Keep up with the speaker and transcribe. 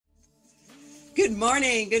Good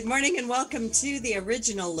morning, and welcome to the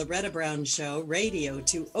original Loretta Brown Show, radio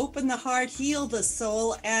to open the heart, heal the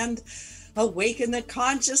soul, and awaken the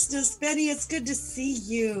consciousness. Betty, it's good to see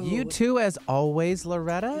you. You too, as always,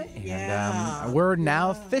 Loretta. And we're now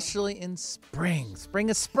officially in spring. Spring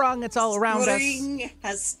has sprung. It's all around us. Spring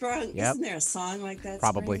has sprung. Yep. Isn't there a song like that?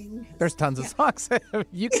 Probably. There's tons of songs.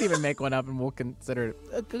 You can even make one up, and we'll consider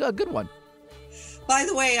it a good one. By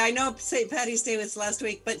the way, I know St. Patty's Day was last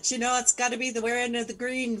week, but you know, it's got to be the wearing of the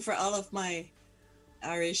green for all of my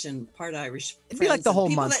Irish and part Irish friends. It'd be like the whole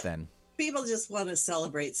month then. People just want to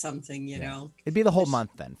celebrate something, you know. It'd be the whole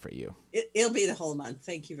month then for you. It'll be the whole month.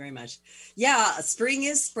 Thank you very much. Yeah, spring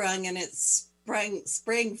is sprung, and it's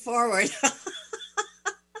spring forward.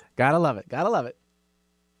 Gotta love it. Gotta love it.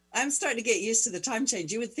 I'm starting to get used to the time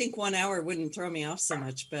change. You would think 1 hour wouldn't throw me off so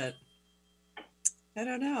much, but I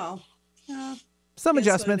don't know. Some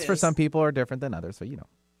adjustments for some people are different than others, so you know.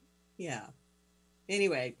 Yeah.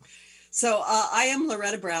 Anyway, so I am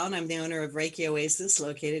Loretta Brown. I'm the owner of Reiki Oasis,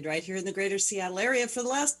 located right here in the greater Seattle area for the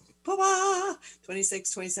last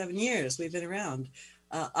 26, 27 years. We've been around.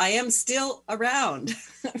 I am still around.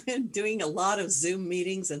 I've been doing a lot of Zoom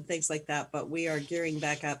meetings and things like that, but we are gearing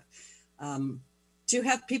back up to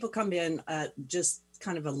have people come in just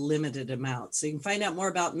kind of a limited amount. So you can find out more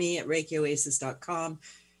about me at ReikiOasis.com.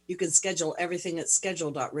 You can schedule everything at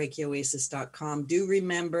schedule.ReikiOasis.com. Do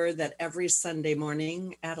remember that every Sunday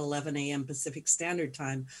morning at 11 a.m. Pacific Standard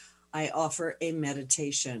Time, I offer a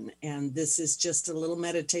meditation. And this is just a little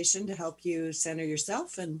meditation to help you center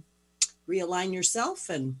yourself and realign yourself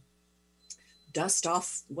and dust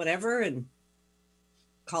off whatever and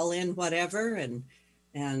call in whatever and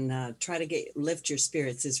try to lift your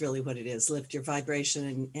spirits is really what it is. Lift your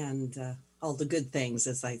vibration and all the good things,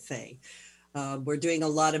 as I say. We're doing a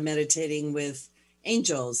lot of meditating with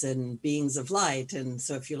angels and beings of light. And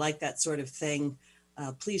so if you like that sort of thing,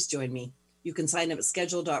 please join me. You can sign up at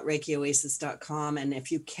schedule.ReikiOasis.com. And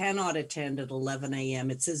if you cannot attend at 11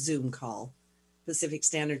 a.m., it's a Zoom call, Pacific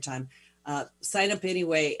Standard Time. Sign up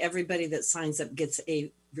anyway. Everybody that signs up gets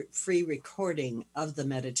a free recording of the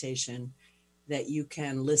meditation that you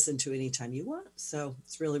can listen to anytime you want. So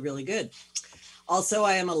it's really, really good. Also,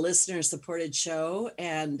 I am a listener-supported show,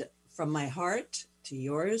 and from my heart to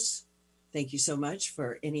yours, thank you so much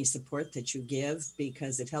for any support that you give,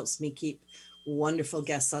 because it helps me keep wonderful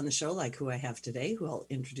guests on the show like who I have today, who I'll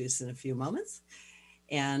introduce in a few moments.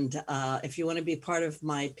 And if you want to be part of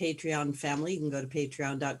my Patreon family, you can go to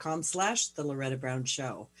patreon.com/The Loretta Brown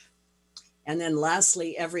Show. And then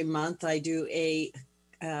lastly, every month I do a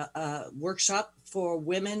workshop for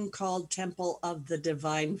women called Temple of the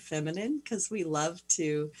Divine Feminine, because we love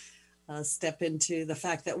to step into the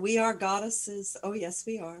fact that we are goddesses. Oh, yes,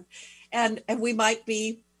 we are. And we might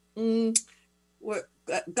be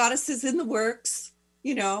goddesses in the works,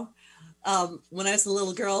 you know. When I was a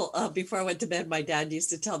little girl, before I went to bed, my dad used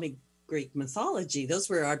to tell me Greek mythology. Those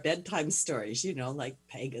were our bedtime stories, you know, like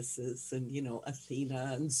Pegasus and, you know,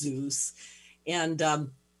 Athena and Zeus. And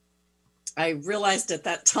I realized at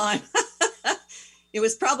that time, it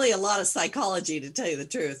was probably a lot of psychology, to tell you the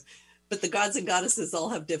truth. But the gods and goddesses all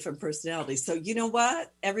have different personalities. So you know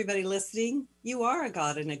what? Everybody listening, you are a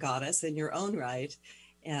god and a goddess in your own right.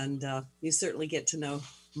 And you certainly get to know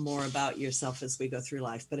more about yourself as we go through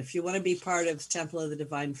life. But if you want to be part of Temple of the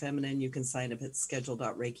Divine Feminine, you can sign up at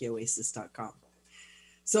schedule.ReikiOasis.com.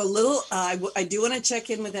 So I do want to check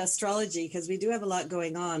in with astrology, because we do have a lot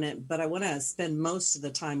going on. But I want to spend most of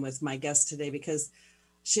the time with my guest today, because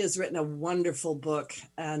she has written a wonderful book,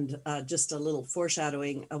 and just a little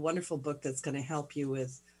foreshadowing, a wonderful book that's going to help you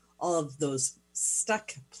with all of those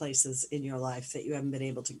stuck places in your life that you haven't been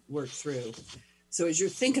able to work through. So as you're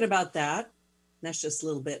thinking about that, that's just a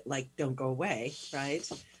little bit like, don't go away, right?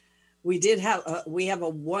 We have a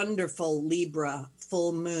wonderful Libra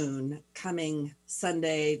full moon coming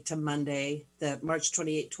Sunday to Monday, the March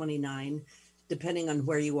 28, 29, depending on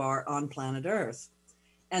where you are on planet Earth.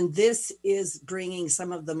 And this is bringing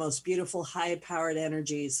some of the most beautiful high-powered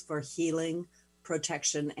energies for healing,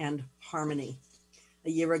 protection, and harmony.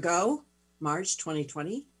 A year ago, March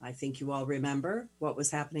 2020, I think you all remember what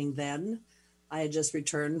was happening then. I had just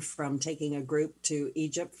returned from taking a group to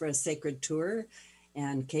Egypt for a sacred tour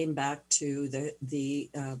and came back to the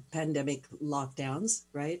pandemic lockdowns,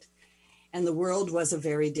 right? And the world was a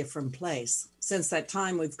very different place. Since that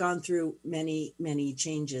time, we've gone through many, many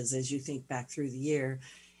changes as you think back through the year.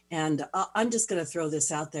 And I'm just going to throw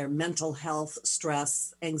this out there. Mental health,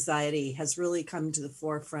 stress, anxiety has really come to the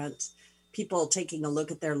forefront. People taking a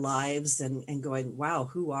look at their lives and going, wow,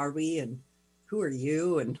 who are we? And who are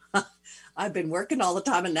you? And I've been working all the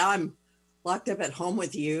time, and now I'm locked up at home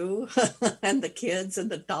with you and the kids and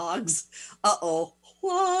the dogs. Uh-oh,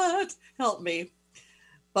 what? Help me.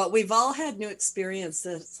 But we've all had new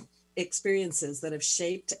experiences that have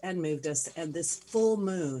shaped and moved us, and this full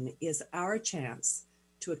moon is our chance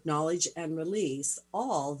to acknowledge and release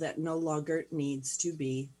all that no longer needs to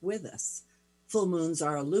be with us. Full moons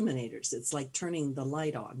are illuminators. It's like turning the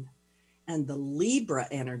light on. And the Libra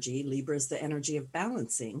energy, Libra is the energy of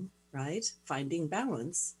balancing, right? Finding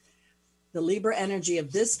balance. The Libra energy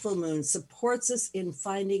of this full moon supports us in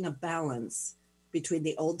finding a balance between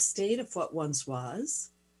the old state of what once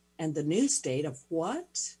was and the new state of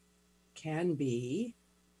what can be,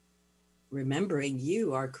 remembering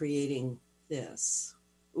you are creating this.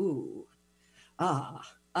 Ooh,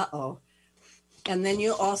 uh-oh. And then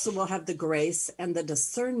you also will have the grace and the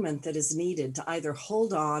discernment that is needed to either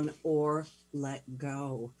hold on or let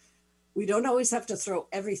go. We don't always have to throw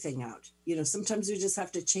everything out. You know, sometimes we just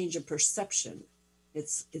have to change a perception.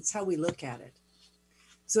 It's how we look at it.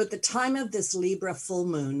 So at the time of this Libra full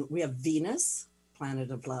moon, we have Venus, planet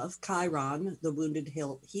of love, Chiron, the wounded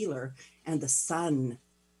healer, and the sun,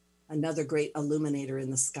 another great illuminator in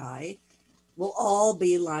the sky, will all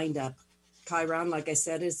be lined up. Chiron, like I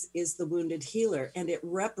said, is the wounded healer, and it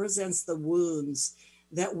represents the wounds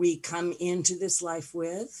that we come into this life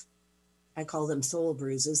with. I call them soul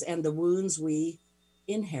bruises, and the wounds we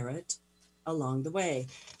inherit along the way.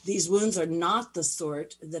 These wounds are not the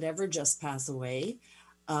sort that ever just pass away,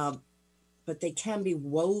 but they can be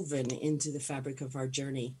woven into the fabric of our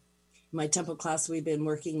journey. In my temple class, we've been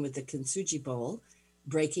working with the kintsugi bowl,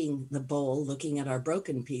 breaking the bowl, looking at our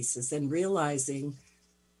broken pieces, and realizing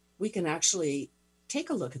we can actually take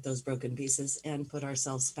a look at those broken pieces and put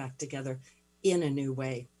ourselves back together in a new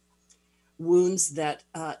way. Wounds that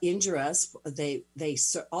injure us, they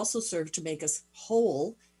also serve to make us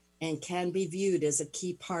whole and can be viewed as a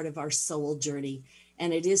key part of our soul journey.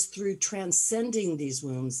 And it is through transcending these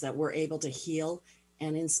wounds that we're able to heal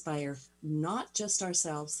and inspire not just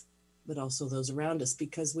ourselves, but also those around us,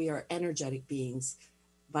 because we are energetic beings,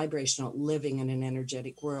 vibrational, living in an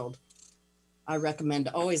energetic world. I recommend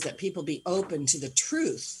always that people be open to the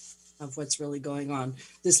truth of what's really going on.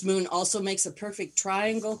 This moon also makes a perfect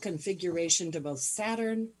triangle configuration to both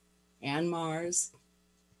Saturn and Mars,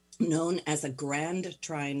 known as a grand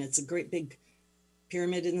trine. It's a great big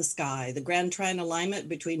pyramid in the sky. The grand trine alignment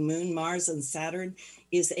between Moon, Mars, and Saturn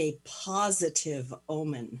is a positive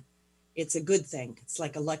omen. It's a good thing. It's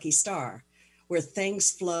like a lucky star where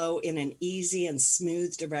things flow in an easy and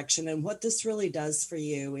smooth direction. And what this really does for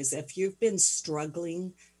you is if you've been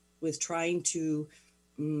struggling with trying to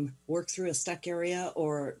work through a stuck area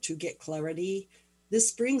or to get clarity,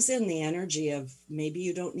 this brings in the energy of maybe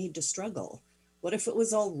you don't need to struggle. What if it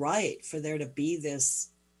was all right for there to be this,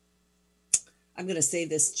 I'm going to say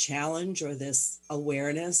this challenge or this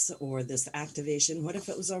awareness or this activation? What if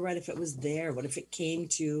it was all right if it was there? What if it came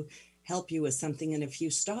to help you with something? And if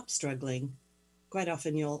you stop struggling, quite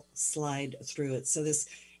often you'll slide through it. So this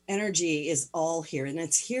energy is all here, and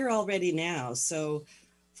it's here already now. So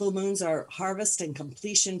full moons are harvest and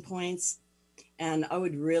completion points. And I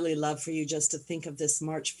would really love for you just to think of this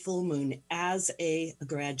March full moon as a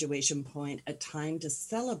graduation point, a time to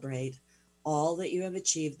celebrate all that you have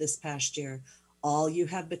achieved this past year, all you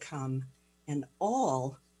have become, and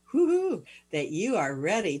all that you are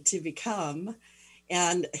ready to become.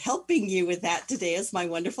 And helping you with that today is my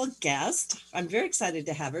wonderful guest. I'm very excited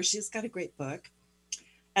to have her. She's got a great book.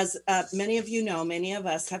 As many of you know, many of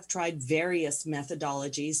us have tried various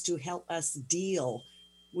methodologies to help us deal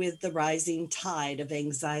with the rising tide of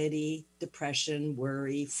anxiety, depression,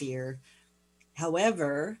 worry, fear.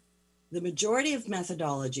 However, the majority of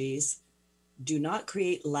methodologies do not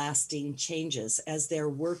create lasting changes as they're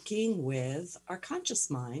working with our conscious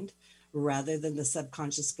mind rather than the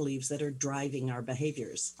subconscious beliefs that are driving our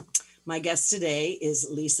behaviors. My guest today is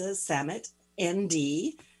Lisa Samet,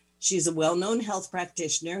 ND. She's a well-known health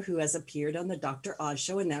practitioner who has appeared on the Dr. Oz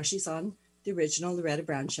show, and now she's on the original Loretta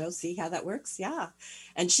Brown show. See how that works? Yeah.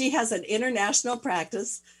 And she has an international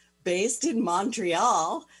practice based in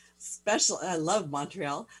Montreal. I love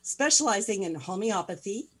Montreal, specializing in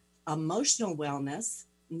homeopathy, emotional wellness,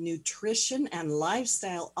 nutrition, and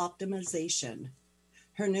lifestyle optimization.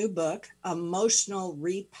 Her new book, Emotional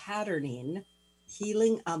Repatterning,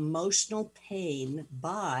 Healing Emotional Pain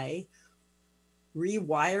by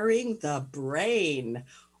Rewiring the Brain.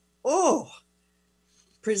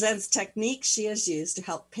 Presents techniques she has used to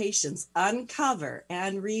help patients uncover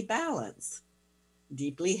and rebalance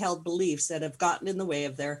deeply held beliefs that have gotten in the way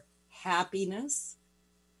of their happiness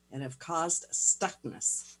and have caused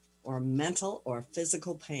stuckness or mental or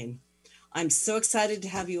physical pain. I'm so excited to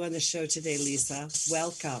have you on the show today, Lisa.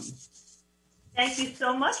 Welcome. Thank you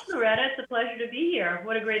so much, Loretta. It's a pleasure to be here.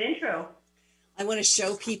 What a great intro. I want to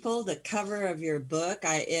show people the cover of your book.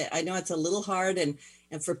 I know it's a little hard, and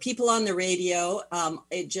for people on the radio, I'm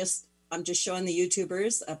just showing the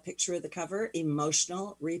YouTubers a picture of the cover,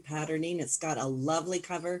 Emotional Repatterning. It's got a lovely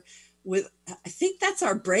cover with, I think that's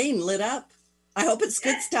our brain lit up. I hope it's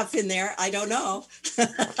good stuff in there. I don't know.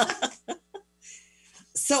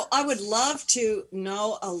 So I would love to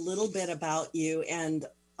know a little bit about you and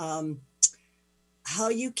how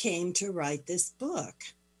you came to write this book.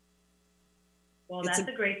 Well, that's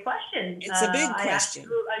a great question. It's a big question.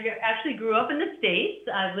 I actually grew up in the States.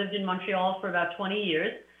 I've lived in Montreal for about 20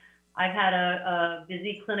 years. I've had a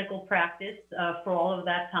busy clinical practice for all of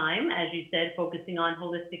that time, as you said, focusing on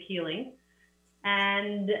holistic healing.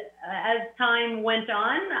 And as time went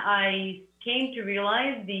on, I came to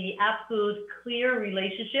realize the absolute clear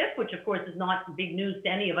relationship, which of course is not big news to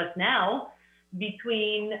any of us now,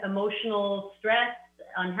 between emotional stress,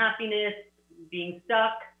 unhappiness, being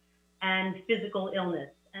stuck, and physical illness.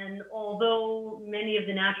 And although many of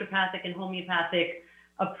the naturopathic and homeopathic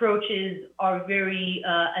approaches are very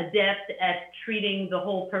adept at treating the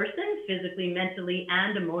whole person, physically, mentally,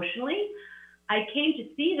 and emotionally, I came to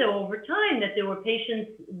see, though, over time that there were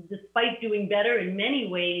patients, despite doing better in many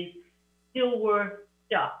ways, still were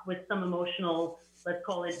stuck with some emotional, let's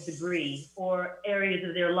call it debris, or areas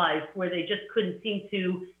of their life where they just couldn't seem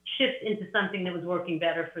to shift into something that was working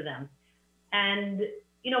better for them. And,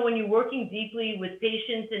 you know, when you're working deeply with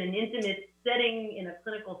patients in an intimate setting, in a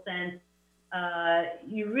clinical sense,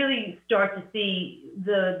 you really start to see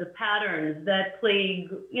the patterns that plague,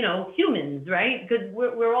 you know, humans, right? Because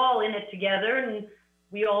we're all in it together, and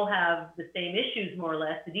we all have the same issues, more or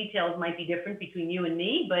less. The details might be different between you and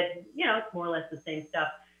me, but, you know, it's more or less the same stuff.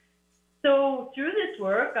 So through this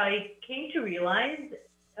work, I came to realize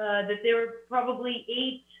that there are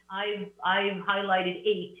probably I've highlighted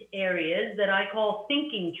 8 areas that I call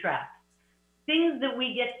thinking traps, things that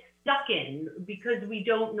we get stuck in because we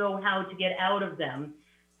don't know how to get out of them.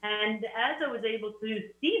 And as I was able to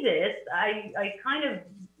see this, I kind of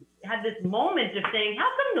had this moment of saying, how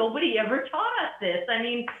come nobody ever taught us this? I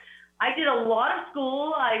mean, I did a lot of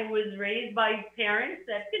school. I was raised by parents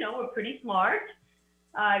that, you know, were pretty smart.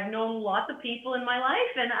 I've known lots of people in my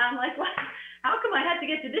life, and I'm like, well, how come I had to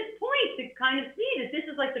get to this point to kind of see that this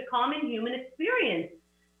is like the common human experience?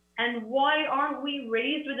 And why aren't we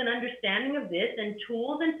raised with an understanding of this and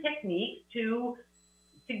tools and techniques to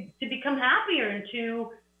become happier and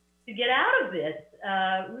to get out of this,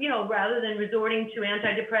 you know, rather than resorting to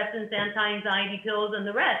antidepressants, anti-anxiety pills, and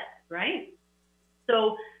the rest, right?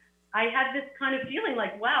 So I had this kind of feeling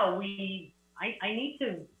like, wow, I need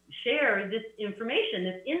to share this information,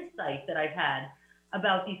 this insight that I've had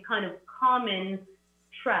about these kind of common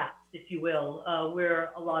traps, if you will,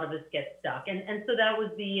 where a lot of us get stuck. And so that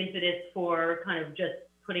was the impetus for kind of just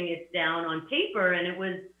putting it down on paper. And it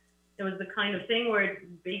was the kind of thing where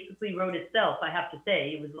it basically wrote itself, I have to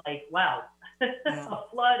say. It was like, wow, a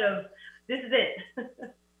flood of, this is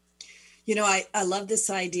it. You know, I love this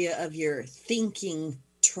idea of your thinking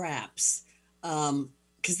traps,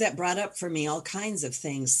 because that brought up for me all kinds of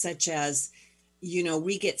things, such as, you know,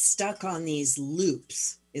 we get stuck on these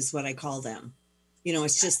loops, is what I call them. You know,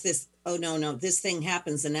 it's just this, oh, no, this thing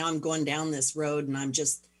happens, and now I'm going down this road, and I'm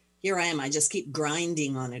just, here I am. I just keep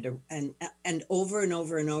grinding on it and over and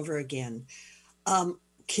over and over again.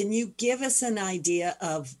 Can you give us an idea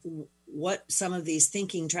of what some of these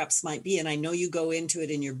thinking traps might be? And I know you go into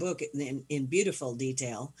it in your book in beautiful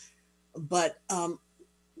detail, but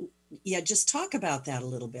yeah, just talk about that a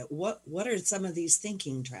little bit. What are some of these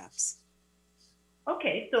thinking traps?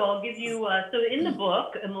 Okay, so I'll give you, so in the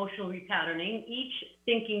book, Emotional Repatterning, each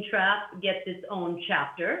thinking trap gets its own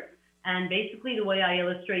chapter. And basically the way I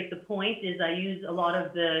illustrate the point is I use a lot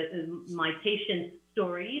of my patients'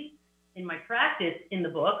 stories in my practice in the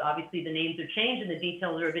book. Obviously the names are changed and the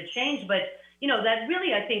details are a bit changed, but you know, that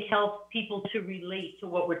really, I think, helps people to relate to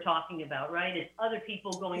what we're talking about, right? It's other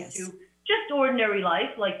people going through just ordinary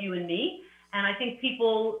life like you and me. And I think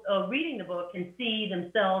people reading the book can see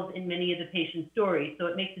themselves in many of the patient's stories. So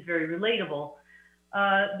it makes it very relatable.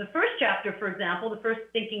 The first chapter, for example, the first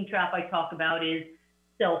thinking trap I talk about is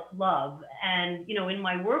self-love. And, you know, in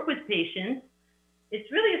my work with patients,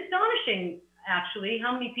 it's really astonishing, actually,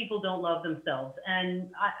 how many people don't love themselves. And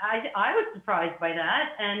I was surprised by that.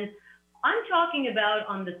 And I'm talking about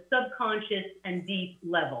on the subconscious and deep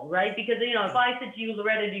level, right? Because, you know, if I said to you,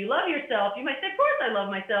 Loretta, do you love yourself? You might say, of course I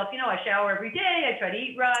love myself. You know, I shower every day. I try to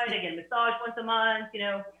eat right. I get a massage once a month. You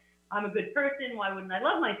know, I'm a good person. Why wouldn't I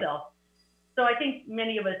love myself? So I think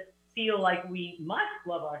many of us feel like we must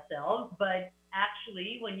love ourselves, but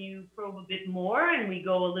actually, when you probe a bit more and we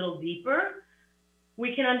go a little deeper,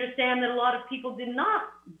 we can understand that a lot of people do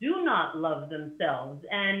not love themselves.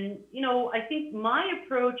 And, I think my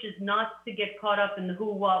approach is not to get caught up in the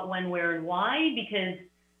who, what, when, where, and why, because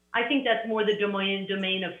I think that's more the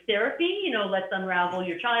domain of therapy. Let's unravel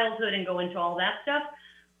your childhood and go into all that stuff.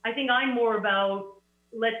 I think I'm more about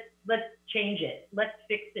let's change it, let's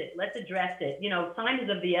fix it, let's address it. Time is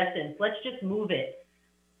of the essence. Let's just move it.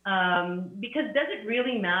 Because does it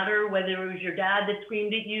really matter whether it was your dad that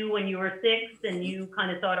screamed at you when you were 6 and you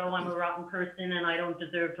kind of thought, oh, I'm a rotten person and I don't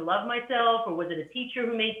deserve to love myself? Or was it a teacher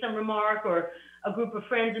who made some remark, or a group of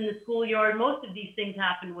friends in the schoolyard? Most of these things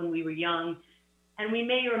happened when we were young. And we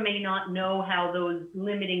may or may not know how those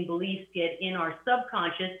limiting beliefs get in our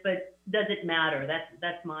subconscious, but does it matter?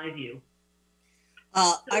 That's my view.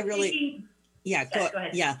 Yeah, go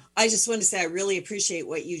ahead. Yeah, I just want to say I really appreciate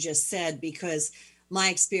what you just said, because my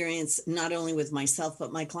experience, not only with myself,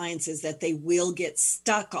 but my clients, is that they will get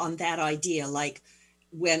stuck on that idea. Like,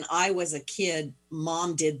 when I was a kid,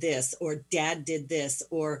 mom did this, or dad did this,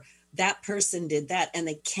 or that person did that, and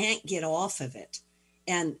they can't get off of it.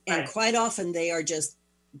 And quite often they are just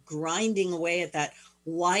grinding away at that.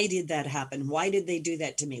 Why did that happen? Why did they do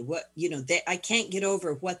that to me? I can't get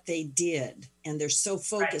over what they did. And they're so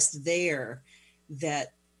focused there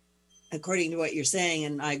that, according to what you're saying,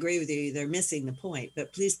 and I agree with you, they're missing the point.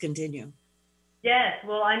 But please continue. Yes.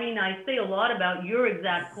 Well, I say a lot about your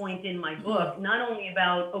exact point in my book, not only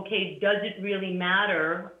about, okay, does it really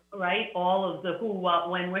matter, right? All of the who, what,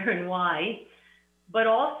 when, where, and why. But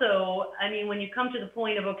also, when you come to the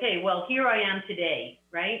point of, okay, well, here I am today,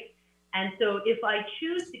 right? And so if I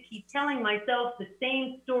choose to keep telling myself the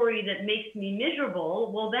same story that makes me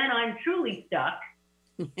miserable, well, then I'm truly stuck.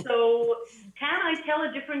 So can I tell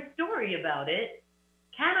a different story about it?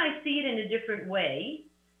 Can I see it in a different way?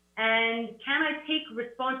 And can I take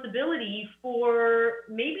responsibility for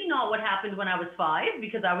maybe not what happened when I was 5,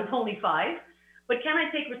 because I was only 5, but can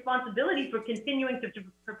I take responsibility for continuing to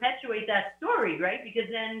perpetuate that story, right? Because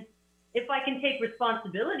then if I can take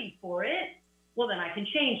responsibility for it, well, then I can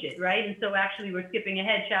change it, right? And so actually we're skipping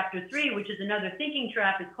ahead. Chapter 3, which is another thinking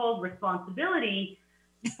trap, is called responsibility.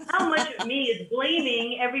 How much of me is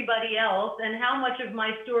blaming everybody else, and how much of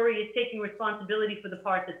my story is taking responsibility for the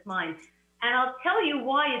part that's mine? And I'll tell you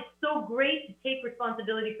why it's so great to take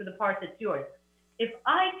responsibility for the part that's yours. If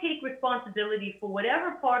I take responsibility for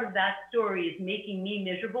whatever part of that story is making me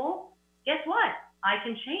miserable, guess what? I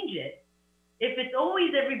can change it. If it's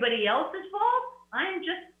always everybody else's fault, I'm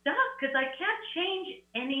just stuck, because I can't change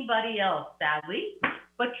anybody else, sadly,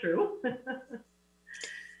 but true.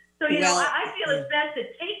 So, I feel it's best to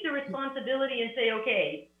take the responsibility and say,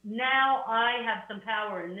 okay, now I have some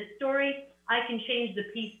power in this story. I can change the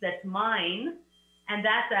piece that's mine. And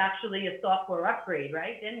that's actually a software upgrade,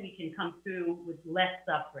 right? Then we can come through with less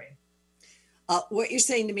suffering. What you're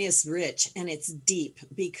saying to me is rich, and it's deep,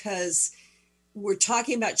 because we're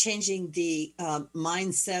talking about changing the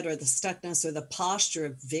mindset or the stuckness or the posture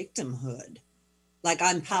of victimhood. Like,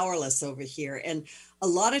 I'm powerless over here. And a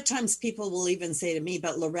lot of times people will even say to me,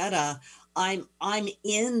 but Loretta, I'm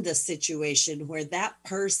in the situation where that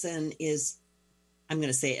person is, I'm going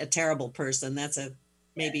to say, a terrible person. That's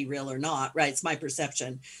maybe real or not, right? It's my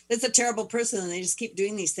perception. It's a terrible person, and they just keep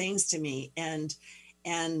doing these things to me. And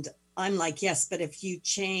I'm like, yes, but if you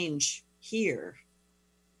change here,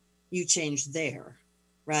 you change there,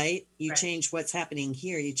 right? You change what's happening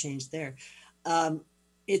here, you change there.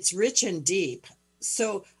 It's rich and deep.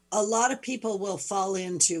 So a lot of people will fall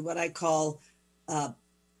into what I call, I'm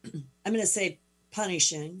going to say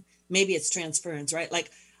punishing. Maybe it's transference, right?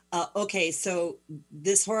 Like, okay, so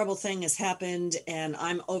this horrible thing has happened and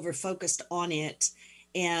I'm over-focused on it,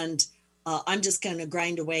 and I'm just going to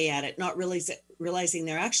grind away at it, not really realizing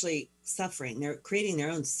they're actually suffering. They're creating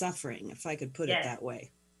their own suffering, if I could put it that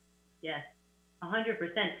way. Yes, 100%.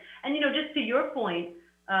 And, just to your point,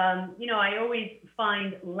 I always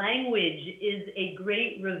find language is a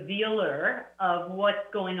great revealer of what's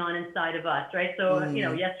going on inside of us, right? So,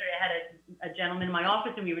 yesterday I had a gentleman in my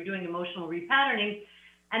office, and we were doing emotional repatterning,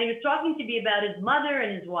 and he was talking to me about his mother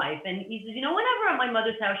and his wife. And he says, whenever I'm at my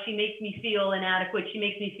mother's house, she makes me feel inadequate. She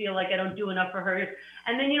makes me feel like I don't do enough for her.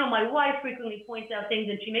 And then, my wife frequently points out things,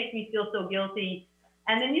 and she makes me feel so guilty.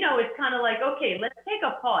 And then, it's kind of like, okay, let's take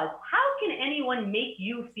a pause. How can anyone make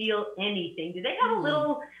you feel anything? Do they have a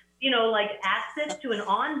little, access to an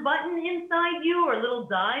on button inside you, or a little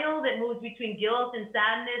dial that moves between guilt and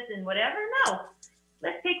sadness and whatever? No.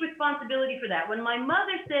 Let's take responsibility for that. When my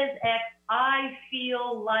mother says X, I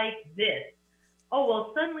feel like this. oh,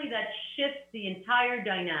 well, suddenly that shifts the entire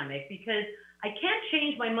dynamic because I can't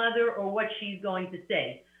change my mother or what she's going to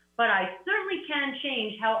say, but I certainly can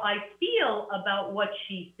change how I feel about what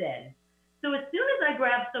she said. So as soon as I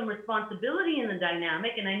grab some responsibility in the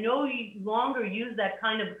dynamic and I no longer use that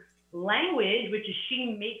kind of language, which is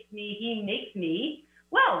she makes me, he makes me,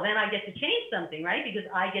 well, then I get to change something, right? Because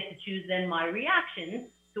I get to choose then my reaction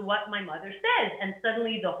to what my mother says. And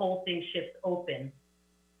suddenly the whole thing shifts open.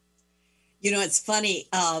 You know, it's funny.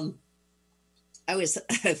 I was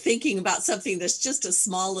thinking about something that's just a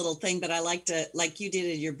small little thing, but I like to, like you did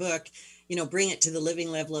in your book, you know, bring it to the living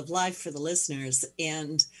level of life for the listeners.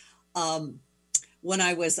 And when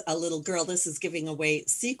I was a little girl, this is giving away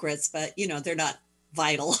secrets, but you know, they're not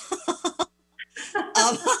vital.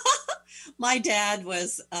 um, my dad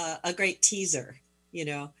was a great teaser, you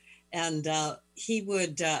know, and he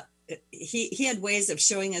would, he had ways of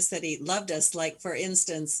showing us that he loved us. Like, for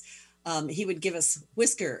instance, he would give us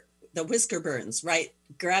the whisker burns, right?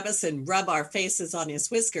 Grab us and rub our faces on his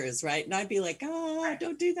whiskers, right? And I'd be like, oh,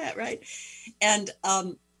 don't do that, right? And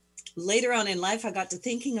later on in life, I got to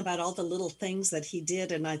thinking about all the little things that he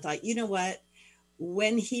did. And I thought, you know what?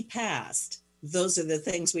 When he passed, those are the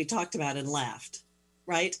things we talked about and laughed,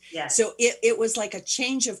 right? Yes. So it was like a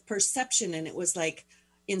change of perception. And it was like,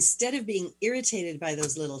 instead of being irritated by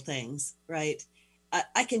those little things, right?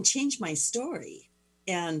 I can change my story.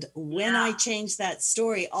 And when I changed that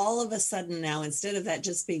story, all of a sudden now, instead of that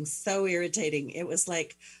just being so irritating, it was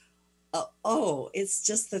like, oh, it's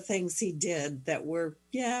just the things he did that were,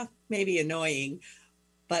 yeah, maybe annoying,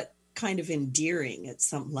 but kind of endearing at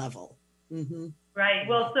some level. Mm-hmm. Right.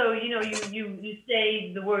 Well, so, you know, you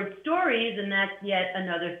say the word stories, and that's yet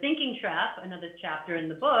another thinking trap, another chapter in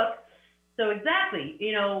the book. So exactly,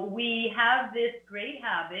 you know, we have this great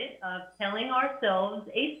habit of telling ourselves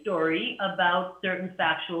a story about certain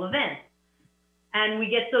factual events. And we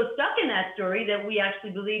get so stuck in that story that we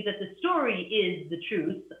actually believe that the story is the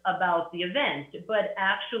truth about the event. But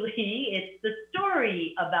actually, it's the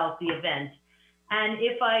story about the event. And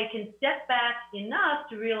if I can step back enough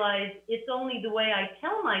to realize it's only the way I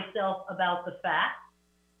tell myself about the facts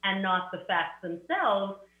and not the facts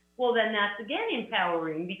themselves, well, then that's again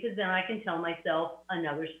empowering, because then I can tell myself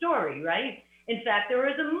another story, right? In fact, there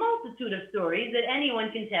is a multitude of stories that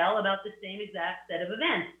anyone can tell about the same exact set of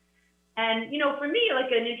events. And, you know, for me,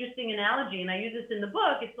 like an interesting analogy, and I use this in the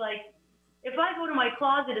book, it's like, if I go to my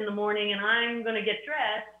closet in the morning and I'm going to get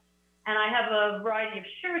dressed and I have a variety of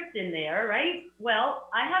shirts in there, right? Well,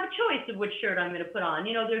 I have a choice of which shirt I'm going to put on.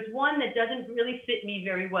 You know, there's one that doesn't really fit me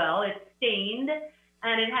very well. It's stained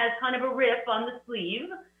and it has kind of a rip on the sleeve.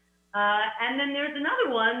 And then there's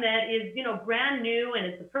another one that is, you know, brand new and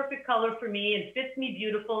it's the perfect color for me and fits me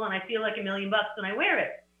beautiful and I feel like $1 million when I wear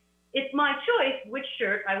it. It's my choice which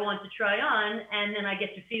shirt I want to try on, and then I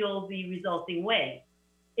get to feel the resulting way.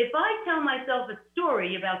 If I tell myself a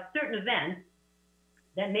story about certain events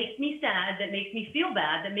that makes me sad, that makes me feel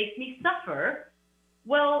bad, that makes me suffer,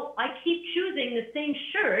 well, I keep choosing the same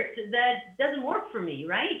shirt that doesn't work for me,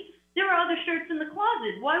 right? There are other shirts in the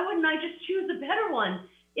closet. Why wouldn't I just choose a better one?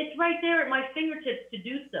 It's right there at my fingertips to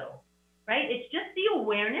do so, right? It's just the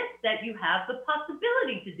awareness that you have the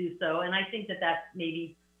possibility to do so, and I think that that's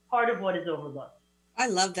maybe part of what is overlooked. I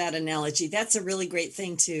love that analogy. That's a really great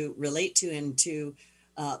thing to relate to and to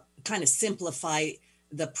kind of simplify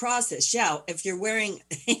the process. Yeah, if you're wearing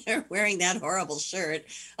that horrible shirt,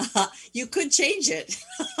 you could change it.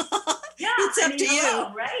 Yeah, it's up to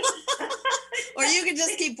you, right? Or you can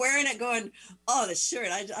just keep wearing it, going, "Oh, the shirt!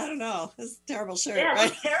 I don't know, this terrible shirt." Yeah, right? It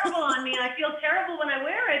looks terrible on me. I feel terrible when I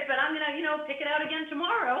wear it, but I'm gonna, pick it out again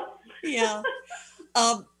tomorrow. Yeah.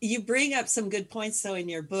 You bring up some good points, though, in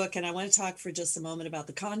your book, and I want to talk for just a moment about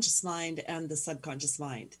the conscious mind and the subconscious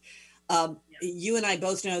mind. You and I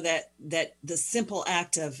both know that the simple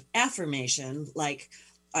act of affirmation, like,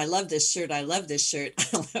 I love this shirt, I love this shirt,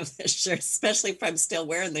 I love this shirt, especially if I'm still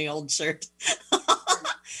wearing the old shirt,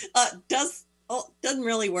 doesn't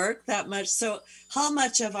really work that much. So how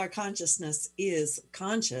much of our consciousness is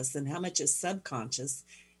conscious and how much is subconscious?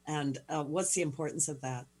 And what's the importance of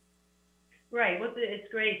that? Right. Well,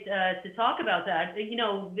 it's great to talk about that.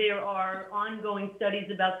 There are ongoing studies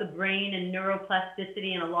about the brain and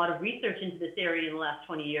neuroplasticity and a lot of research into this area in the last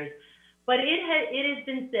 20 years. But it has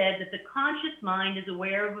been said that the conscious mind is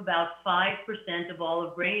aware of about 5% of all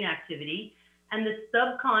of brain activity, and the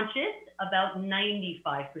subconscious about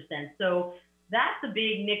 95%. So that's a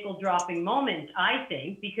big nickel dropping moment, I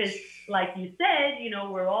think, because like you said,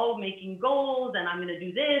 we're all making goals and I'm going to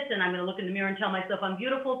do this and I'm going to look in the mirror and tell myself I'm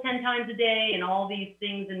beautiful 10 times a day and all these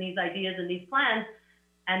things and these ideas and these plans.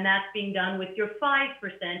 And that's being done with your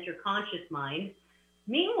 5%, your conscious mind.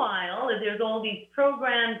 Meanwhile, there's all these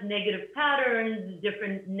programs, negative patterns,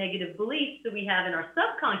 different negative beliefs that we have in our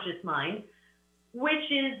subconscious mind,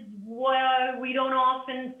 which is why we don't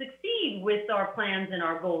often succeed with our plans and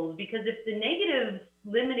our goals. Because if the negative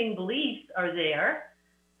limiting beliefs are there,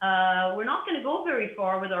 we're not going to go very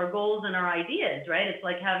far with our goals and our ideas, right? It's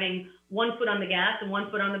like having one foot on the gas and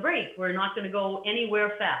one foot on the brake. We're not going to go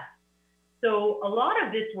anywhere fast. So a lot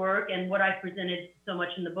of this work, and what I presented so much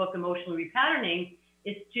in the book, Emotional Repatterning,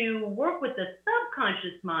 is to work with the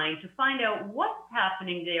subconscious mind to find out what's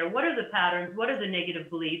happening there, what are the patterns, what are the negative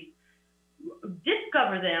beliefs,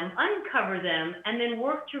 discover them, uncover them, and then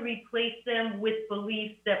work to replace them with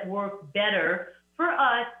beliefs that work better for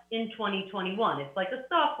us in 2021. It's like a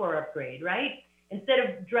software upgrade, right? Instead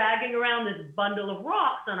of dragging around this bundle of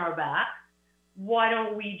rocks on our back, why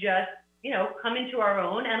don't we just, come into our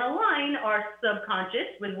own and align our subconscious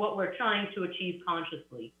with what we're trying to achieve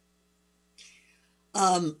consciously?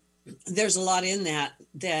 There's a lot in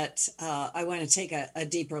that I want to take a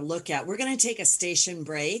deeper look at. We're going to take a station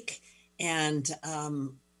break. And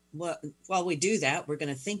while we do that, we're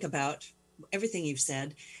going to think about everything you've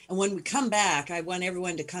said. And when we come back, I want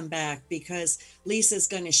everyone to come back because Lisa's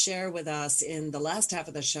going to share with us in the last half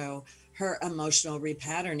of the show her emotional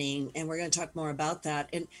repatterning. And we're going to talk more about that.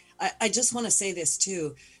 And I just want to say this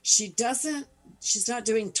too. She's not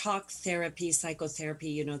doing talk therapy,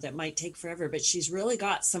 psychotherapy, that might take forever, but she's really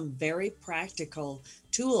got some very practical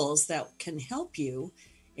tools that can help you.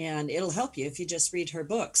 And it'll help you if you just read her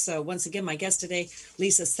book. So once again, my guest today,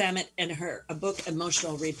 Lisa Samet, and her book,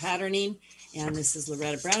 Emotional Repatterning. And this is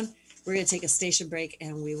Loretta Brown. We're going to take a station break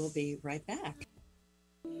and we will be right back.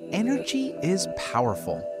 Energy is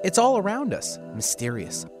powerful. It's all around us,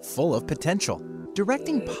 mysterious, full of potential.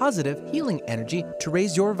 Directing positive, healing energy to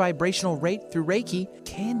raise your vibrational rate through Reiki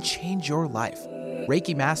can change your life.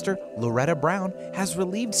 Reiki Master Loretta Brown has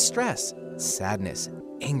relieved stress, sadness,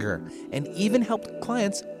 anger, and even helped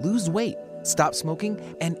clients lose weight, stop smoking,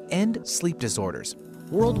 and end sleep disorders.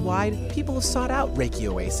 Worldwide, people have sought out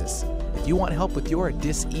Reiki Oasis. If you want help with your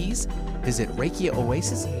dis-ease, visit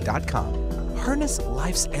ReikiOasis.com. Harness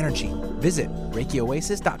life's energy. Visit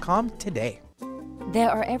ReikiOasis.com today. There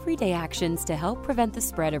are everyday actions to help prevent the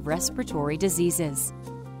spread of respiratory diseases.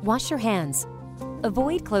 Wash your hands.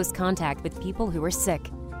 Avoid close contact with people who are sick.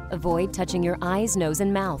 Avoid touching your eyes, nose,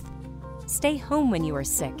 and mouth. Stay home when you are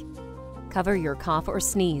sick. Cover your cough or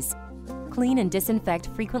sneeze. Clean and disinfect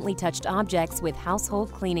frequently touched objects with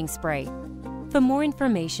household cleaning spray. For more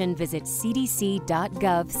information, visit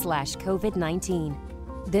cdc.gov/COVID-19.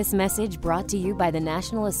 This message brought to you by the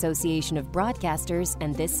National Association of Broadcasters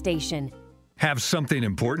and this station. Have something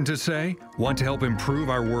important to say? Want to help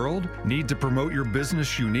improve our world? Need to promote your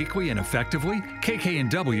business uniquely and effectively?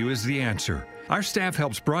 KKNW is the answer. Our staff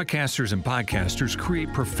helps broadcasters and podcasters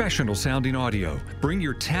create professional-sounding audio. Bring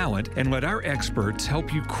your talent and let our experts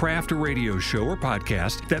help you craft a radio show or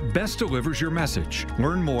podcast that best delivers your message.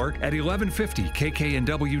 Learn more at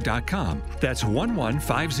 1150kknw.com. That's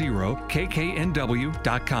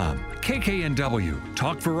 1150kknw.com. KKNW,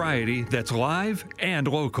 talk variety that's live and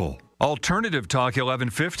local. Alternative Talk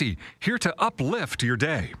 1150, here to uplift your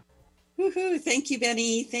day. Woohoo. Thank you,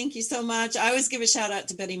 Benny. Thank you so much. I always give a shout out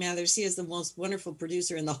to Benny Mathers. He is the most wonderful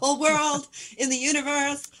producer in the whole world, in the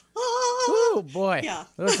universe. Oh, boy. Yeah.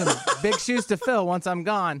 Those are some big shoes to fill once I'm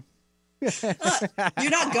gone. You're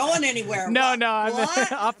not going anywhere. No, What? no, I'm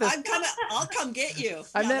off this. I'll come get you.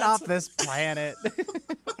 I'm then off this planet.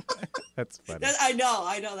 That's funny. I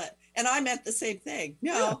know that. And I meant the same thing.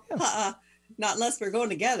 No, not unless we're going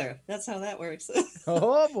together. That's how that works.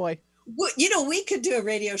 Oh, boy. Well, we could do a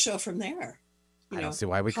radio show from there. I don't see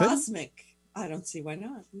why we couldn't. Cosmic. I don't see why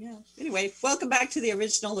not. Yeah. Anyway, welcome back to the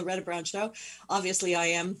original Loretta Brown Show. Obviously, I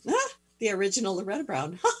am the original Loretta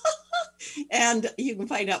Brown. And you can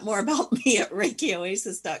find out more about me at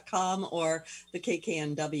ReikiOasis.com or the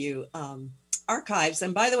KKNW archives.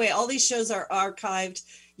 And by the way, all these shows are archived.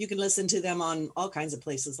 You can listen to them on all kinds of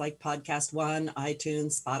places like Podcast One,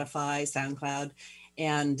 iTunes, Spotify, SoundCloud,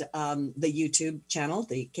 and the YouTube channel,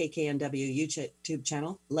 the KKNW YouTube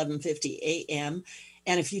channel, 1150 AM.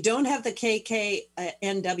 And if you don't have the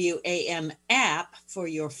KKNW AM app for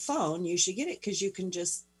your phone, you should get it because you can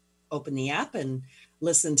just open the app and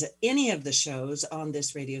listen to any of the shows on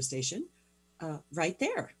this radio station right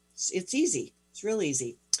there. It's easy. It's real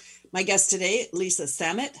easy. My guest today, Lisa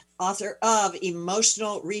Samet, author of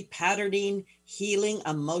Emotional Repatterning, Healing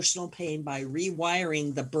Emotional Pain by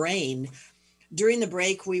Rewiring the Brain. During the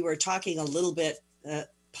break, we were talking a little bit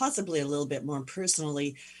possibly a little bit more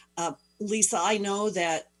personally. Lisa, I know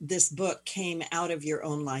that this book came out of your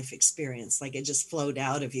own life experience, like it just flowed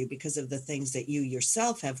out of you because of the things that you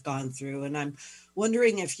yourself have gone through. And I'm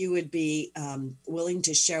wondering if you would be willing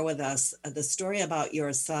to share with us the story about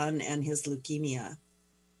your son and his leukemia.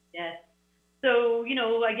 Yes. So,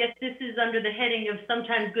 I guess this is under the heading of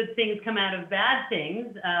sometimes good things come out of bad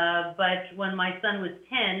things. But when my son was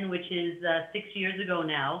 10, which is 6 years ago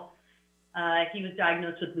now, he was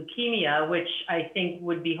diagnosed with leukemia, which I think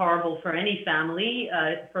would be horrible for any family.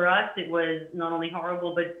 For us, it was not only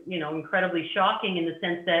horrible, but, incredibly shocking in the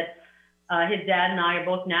sense that his dad and I are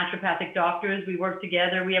both naturopathic doctors. We work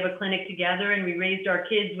together. We have a clinic together, and we raised our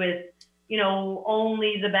kids with,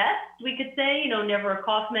 only the best, we could say, never a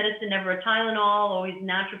cough medicine, never a Tylenol, always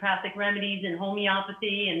naturopathic remedies and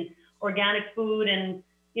homeopathy and organic food and,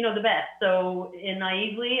 the best. So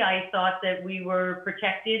naively, I thought that we were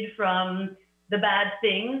protected from the bad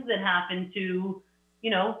things that happen to,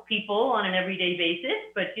 people on an everyday basis.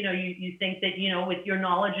 But, you think that, with your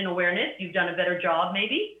knowledge and awareness, you've done a better job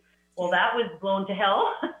maybe. Well, that was blown to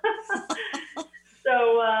hell.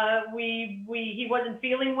 So he wasn't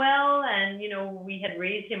feeling well, and we had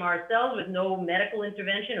raised him ourselves with no medical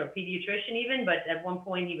intervention or pediatrician even. But at one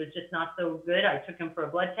point he was just not so good. I took him for a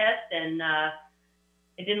blood test, and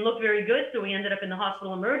it didn't look very good. So we ended up in the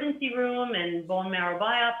hospital emergency room and bone marrow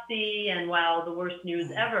biopsy. And wow, the worst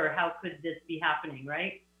news ever. How could this be happening,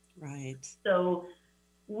 right? Right. So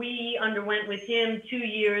we underwent with him 2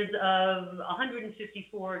 years of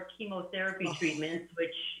 154 chemotherapy treatments,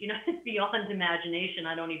 which, is beyond imagination.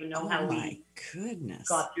 I don't even know how we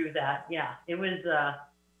got through that. Yeah, it was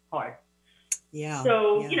hard. Yeah.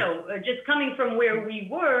 So, just coming from where we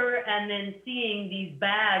were and then seeing these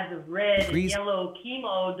bags of red and yellow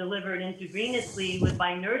chemo delivered intravenously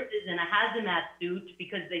by nurses in a hazmat suit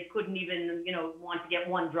because they couldn't even, want to get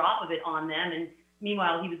one drop of it on them. And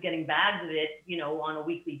meanwhile, he was getting bags of it, on a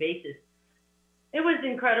weekly basis. It was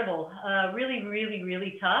incredible. Really, really,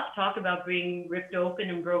 really tough. Talk about being ripped open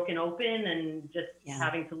and broken open and just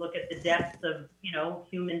having to look at the depths of,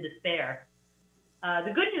 human despair.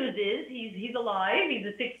 The good news is he's alive. He's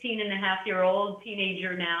a 16-and-a-half-year-old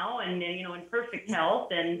teenager now and, in perfect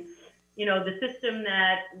health. And, the system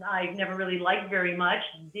that I've never really liked very much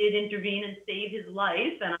did intervene and save his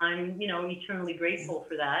life. And I'm, eternally grateful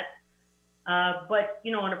for that. But,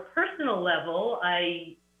 on a personal level,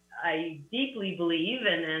 I deeply believe,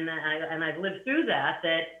 and I've lived through that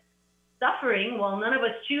suffering, while none of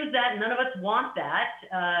us choose that, none of us want that,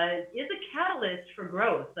 is a catalyst for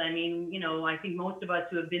growth. I mean, I think most of us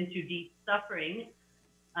who have been through deep suffering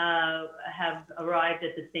have arrived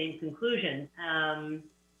at the same conclusion.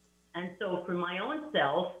 And so for my own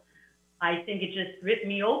self, I think it just ripped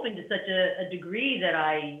me open to such a degree that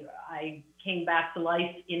I came back to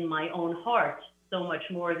life in my own heart so much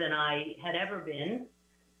more than I had ever been.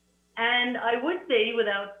 And I would say,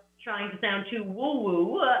 without trying to sound too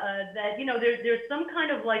woo-woo, that, there's some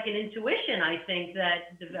kind of like an intuition, I think,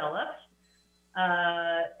 that developed.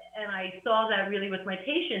 And I saw that really with my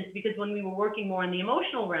patients, because when we were working more in the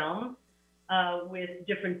emotional realm with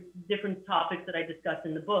different topics that I discuss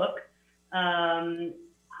in the book,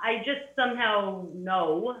 I just somehow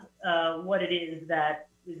know what it is that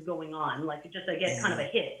is going on. Like, I get kind of a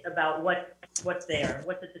hit about what's there,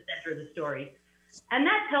 what's at the center of the story. And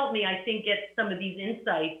that's helped me, I think, get some of these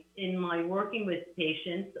insights in my working with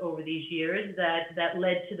patients over these years that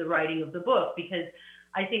led to the writing of the book. Because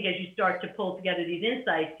I think as you start to pull together these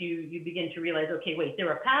insights, you begin to realize, okay, wait, there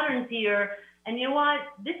are patterns here. And you know what?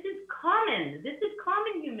 This is common. This is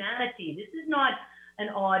common humanity. This is not an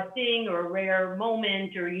odd thing or a rare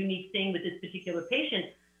moment or a unique thing with this particular patient.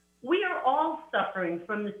 We are all suffering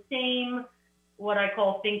from the same, what I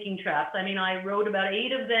call thinking traps. I mean, I wrote about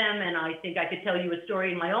 8 of them, and I think I could tell you a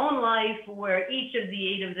story in my own life where each of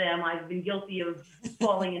the 8 of them, I've been guilty of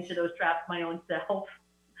falling into those traps my own self.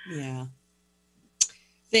 Yeah.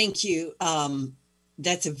 Thank you.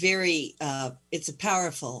 That's a very, it's a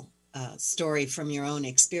powerful story from your own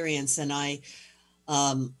experience. And I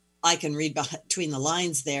can read between the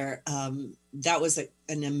lines there. That was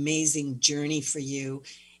an amazing journey for you.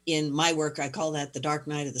 In my work, I call that the dark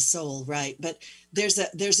night of the soul, right? But there's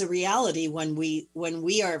a reality when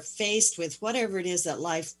we are faced with whatever it is that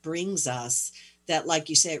life brings us, that, like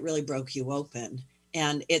you say, it really broke you open.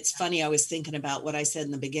 And it's funny, I was thinking about what I said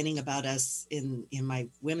in the beginning about us in my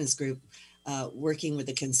women's group, working with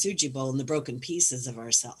the kintsugi bowl and the broken pieces of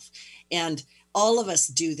ourselves. And all of us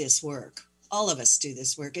do this work. All of us do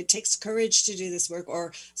this work. It takes courage to do this work.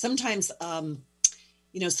 Or sometimes,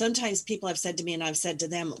 sometimes people have said to me, and I've said to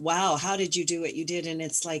them, wow, how did you do what you did? And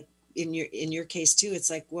it's like, in your case too, it's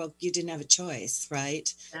like, well, you didn't have a choice,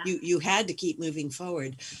 right? Yeah. You had to keep moving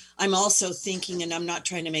forward. I'm also thinking, and I'm not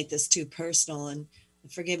trying to make this too personal, and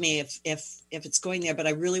forgive me if it's going there, but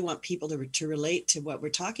I really want people to relate to what we're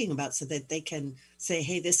talking about so that they can say,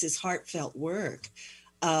 hey, this is heartfelt work.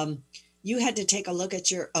 You had to take a look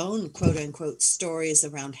at your own quote unquote stories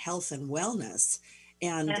around health and wellness,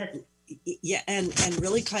 and yeah, and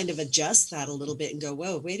really kind of adjust that a little bit and go,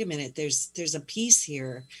 whoa, wait a minute, there's a piece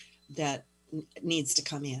here that needs to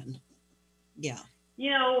come in. Yeah.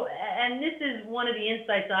 And this is one of the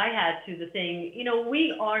insights I had to the thing.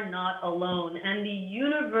 We are not alone, and the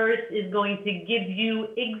universe is going to give you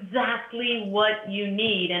exactly what you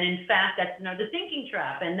need. And in fact, that's another thinking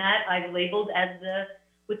trap, and that I've labeled as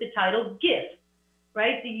with the title gift,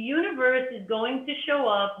 right? The universe is going to show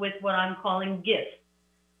up with what I'm calling gifts,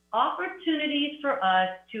 opportunities for us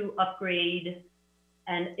to upgrade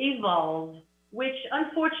and evolve, which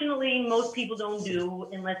unfortunately most people don't do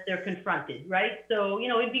unless they're confronted, right? So,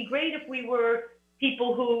 it'd be great if we were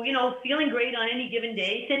people who, feeling great on any given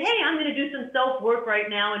day, said, hey, I'm going to do some self-work right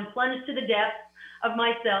now and plunge to the depths of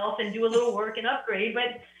myself and do a little work and upgrade.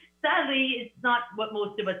 But sadly, it's not what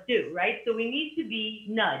most of us do, right? So we need to be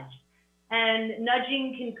nudged. And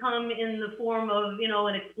nudging can come in the form of,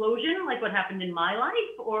 an explosion, like what happened in my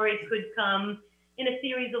life, or it could come in a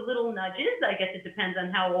series of little nudges. I guess it depends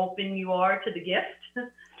on how open you are to the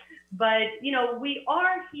gift. But, we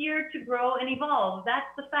are here to grow and evolve. That's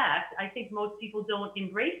the fact. I think most people don't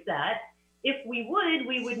embrace that. If we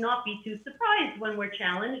would not be too surprised when we're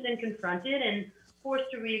challenged and confronted and forced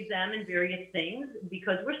to re-examine various things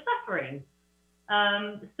because we're suffering.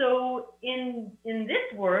 So in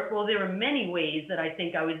this work, well, there are many ways that I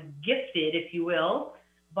think I was gifted, if you will,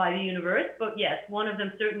 by the universe. But yes, one of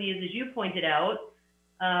them certainly is, as you pointed out,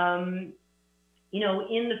 in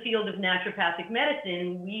the field of naturopathic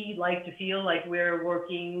medicine, we like to feel like we're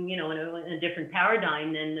working, in a different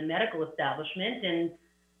paradigm than the medical establishment. And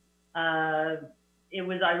it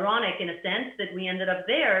was ironic in a sense that we ended up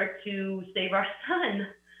there to save our son.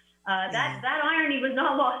 That irony was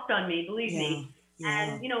not lost on me, believe me. Yeah.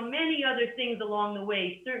 And, many other things along the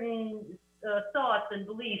way, certain thoughts and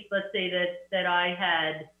beliefs, let's say that I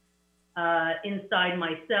had inside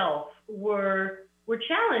myself were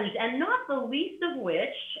challenged, and not the least of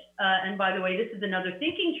which, and by the way, this is another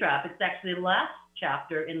thinking trap, it's actually the last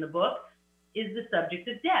chapter in the book, is the subject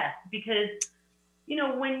of death. Because,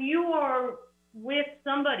 when you are with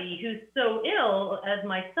somebody who's so ill as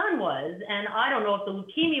my son was, and I don't know if the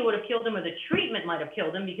leukemia would have killed him or the treatment might have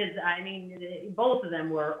killed him, because, both of them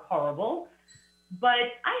were horrible.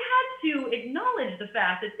 But I had to acknowledge the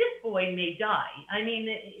fact that this boy may die. I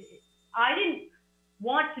didn't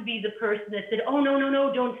want to be the person that said, oh, no,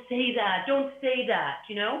 don't say that.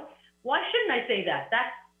 Why shouldn't I say that?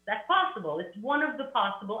 That's possible. It's one of the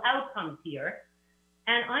possible outcomes here.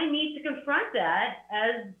 And I need to confront that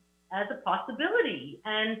as a possibility.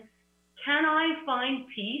 And can I find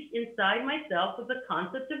peace inside myself with the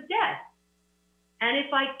concept of death? And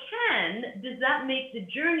if I can, does that make the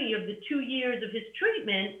journey of the 2 years of his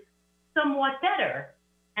treatment somewhat better?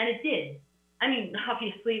 And it did.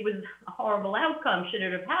 Obviously it was a horrible outcome should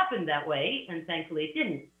it have happened that way, and thankfully it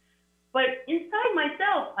didn't. But inside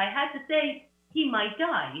myself, I had to say, he might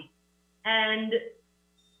die. And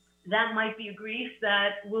that might be a grief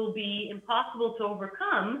that will be impossible to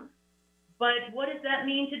overcome. But what does that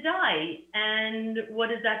mean to die? And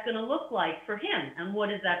what is that going to look like for him? And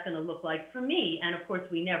what is that going to look like for me? And of course,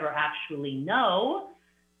 we never actually know,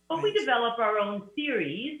 but we develop our own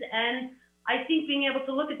theories. And I think being able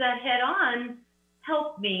to look at that head on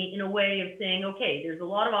helped me in a way of saying, okay, there's a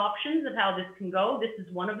lot of options of how this can go. This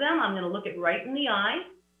is one of them. I'm going to look it right in the eye.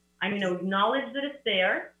 I'm going to acknowledge that it's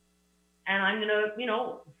there. And I'm going to,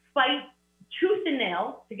 fight tooth and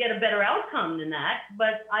nail to get a better outcome than that.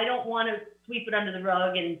 But I don't want to sweep it under the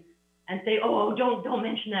rug and say, oh, don't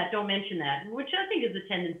mention that, which I think is a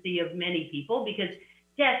tendency of many people, because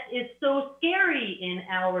death is so scary in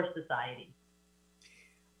our society.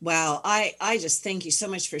 Wow. I just thank you so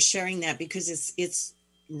much for sharing that, because it's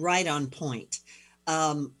right on point.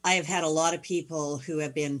 I have had a lot of people who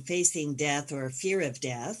have been facing death or fear of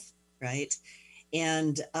death, right?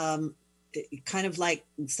 And kind of like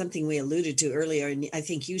something we alluded to earlier, and I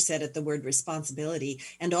think you said it, the word responsibility,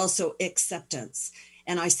 and also acceptance.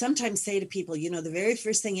 And I sometimes say to people, the very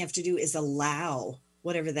first thing you have to do is allow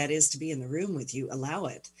whatever that is to be in the room with you, allow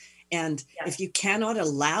it. And if you cannot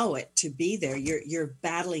allow it to be there, you're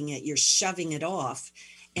battling it, you're shoving it off.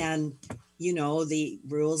 And, the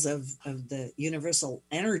rules of the universal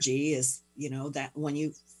energy is, that when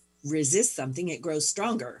you resist something, it grows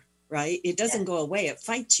stronger, right? It doesn't go away, it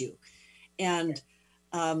fights you. And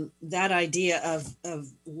that idea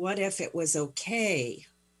of what if it was okay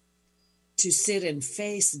to sit and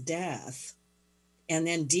face death and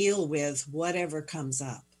then deal with whatever comes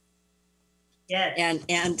up. Yes.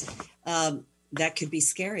 And that could be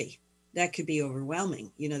scary. That could be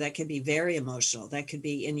overwhelming. You know, that could be very emotional. That could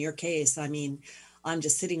be, in your case, I mean, I'm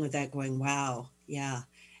just sitting with that going, wow, yeah,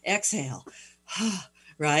 exhale,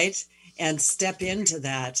 right? And step into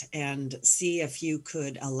that and see if you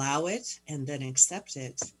could allow it and then accept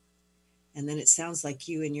it. And then it sounds like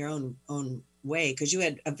you in your own way, because you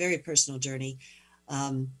had a very personal journey.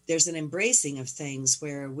 There's an embracing of things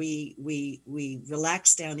where we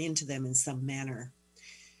relax down into them in some manner.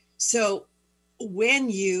 So when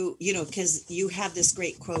you know, because you have this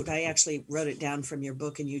great quote, I actually wrote it down from your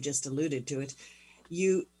book and you just alluded to it.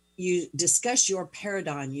 You discuss your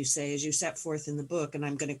paradigm, you say, as you set forth in the book, and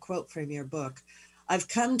I'm going to quote from your book. I've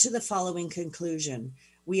come to the following conclusion.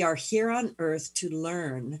 We are here on earth to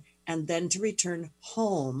learn and then to return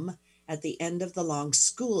home at the end of the long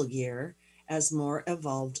school year as more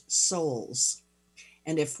evolved souls.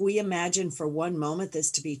 And if we imagine for one moment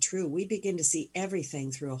this to be true, we begin to see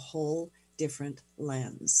everything through a whole different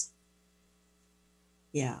lens.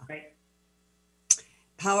 Yeah. Right.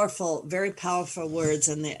 Powerful, very powerful words.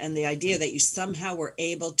 And the idea that you somehow were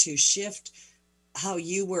able to shift how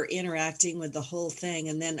you were interacting with the whole thing.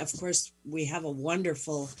 And then, of course, we have a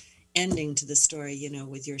wonderful ending to the story, you know,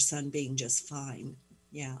 with your son being just fine.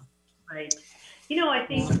 Yeah. Right. You know, I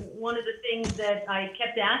think one of the things that I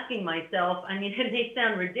kept asking myself, I mean, it may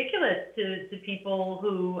sound ridiculous to people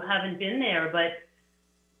who haven't been there, but,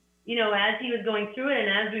 you know, as he was going through it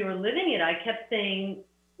and as we were living it, I kept saying,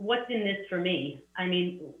 what's in this for me? I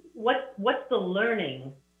mean, what's the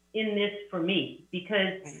learning in this for me?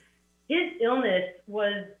 Because his illness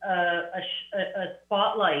was a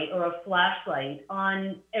spotlight or a flashlight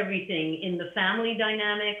on everything in the family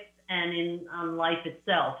dynamics and on life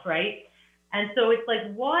itself, right? And so it's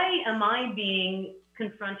like, why am I being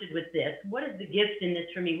confronted with this? What is the gift in this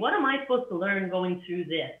for me? What am I supposed to learn going through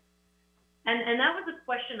this? And that was a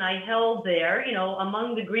question I held there, you know,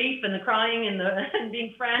 among the grief and the crying and and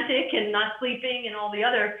being frantic and not sleeping and all the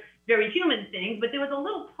other very human things. But there was a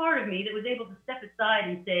little part of me that was able to step aside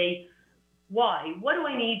and say, why? What do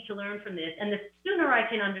I need to learn from this? And the sooner I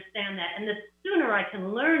can understand that, and the sooner I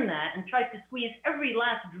can learn that and try to squeeze every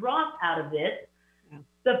last drop out of this,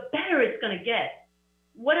 the better it's going to get,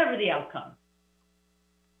 whatever the outcome.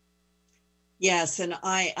 Yes, and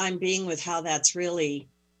I'm being with how that's really,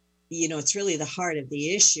 you know, it's really the heart of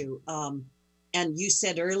the issue. And you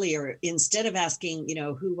said earlier, instead of asking, you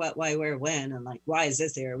know, who, what, why, where, when, and like, why is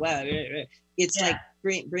this here? Well, it's like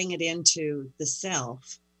bring it into the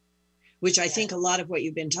self, which I think a lot of what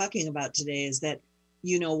you've been talking about today is that,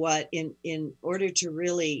 you know what, in order to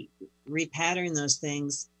really repattern those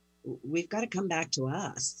things, we've got to come back to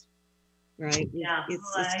us, right? Yeah,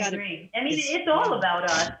 I agree. I mean, it's all about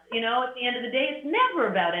us. You know, at the end of the day, it's never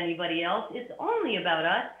about anybody else. It's only about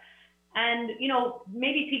us. And, you know,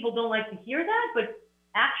 maybe people don't like to hear that, but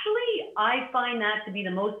actually, I find that to be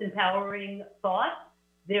the most empowering thought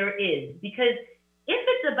there is. Because if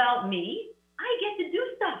it's about me, I get to do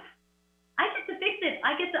stuff. I get to fix it.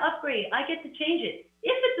 I get to upgrade. I get to change it.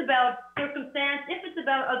 If it's about circumstance, if it's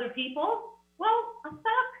about other people, well, I'm stuck.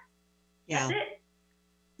 Yeah. That's it.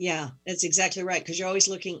 Yeah, that's exactly right. Because you're always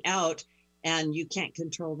looking out and you can't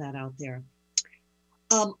control that out there.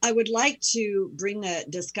 I would like to bring the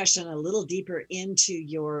discussion a little deeper into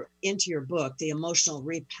your book, The Emotional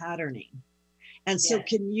Repatterning. And so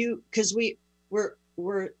can you, because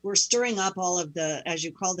we're stirring up all of the, as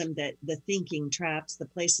you call them, the thinking traps, the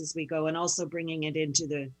places we go, and also bringing it into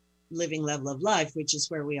the living level of life, which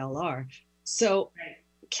is where we all are. So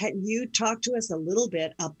can you talk to us a little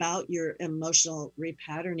bit about your emotional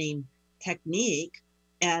repatterning technique?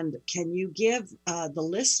 And can you give the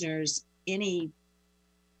listeners any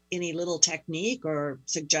little technique or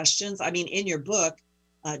suggestions? I mean, in your book,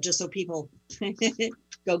 just so people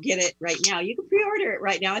go get it right now. You can pre-order it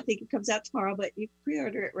right now. I think it comes out tomorrow, but you can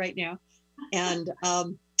pre-order it right now. And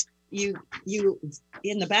you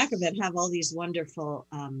in the back of it have all these wonderful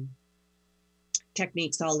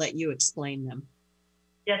techniques. I'll let you explain them.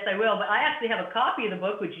 Yes, I will. But I actually have a copy of the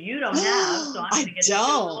book, which you don't have. So I'm going to get the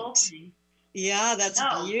whole thing. Yeah, that's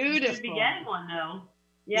beautiful. You should be getting one though.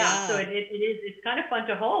 Yeah. So it's kind of fun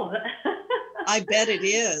to hold. I bet it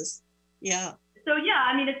is. Yeah. So yeah,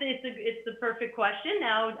 I mean, it's the perfect question.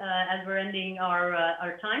 Now, as we're ending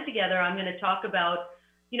our time together, I'm going to talk about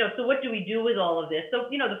So what do we do with all of this? So,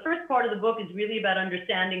 the first part of the book is really about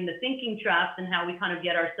understanding the thinking traps and how we kind of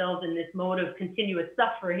get ourselves in this mode of continuous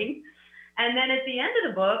suffering. And then at the end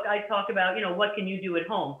of the book, I talk about, what can you do at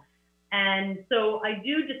home? And so I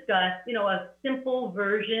do discuss, a simple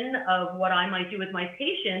version of what I might do with my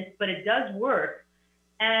patients, but it does work.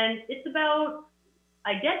 And it's about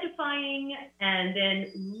identifying and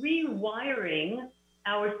then rewiring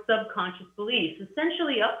our subconscious beliefs,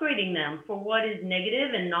 essentially upgrading them for what is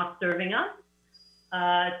negative and not serving us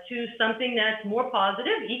to something that's more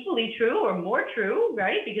positive, equally true or more true,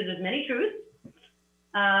 right? Because there's many truths.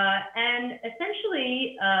 And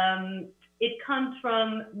essentially, it comes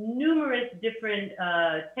from numerous different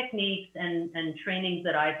techniques and trainings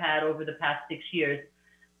that I've had over the past 6 years.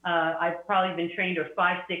 I've probably been trained or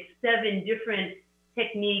 5, 6, 7 different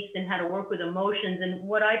techniques and how to work with emotions. And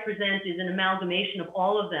what I present is an amalgamation of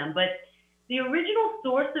all of them. But the original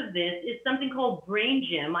source of this is something called Brain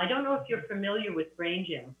Gym. I don't know if you're familiar with Brain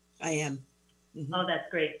Gym. I am. Mm-hmm. Oh, that's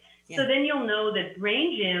great. Yeah. So then you'll know that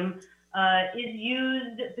Brain Gym is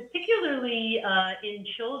used particularly in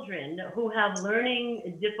children who have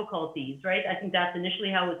learning difficulties, right? I think that's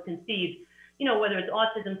initially how it was conceived, whether it's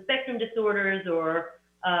autism spectrum disorders or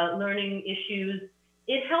learning issues.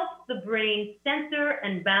 It helps the brain center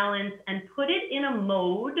and balance and put it in a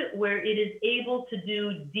mode where it is able to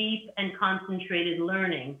do deep and concentrated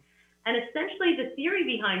learning. And essentially the theory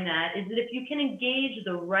behind that is that if you can engage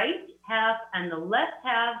the right half and the left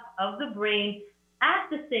half of the brain at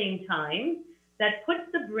the same time, that puts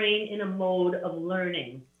the brain in a mode of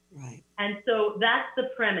learning. Right. And so that's the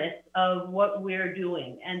premise of what we're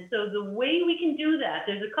doing. And so the way we can do that,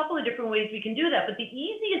 there's a couple of different ways we can do that, but the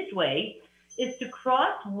easiest way is to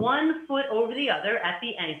cross one foot over the other at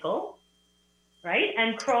the ankle, right?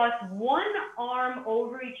 And cross one arm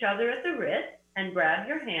over each other at the wrist and grab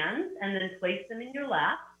your hands and then place them in your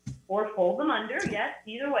lap or fold them under. Yes,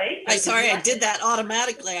 either way. So I did that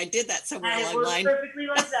automatically. I did that somewhere and along it the works line. perfectly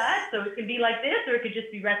like that. So it could be like this, or it could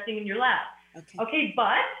just be resting in your lap. Okay,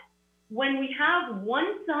 but when we have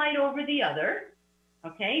one side over the other,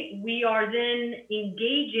 okay, we are then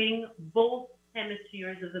engaging both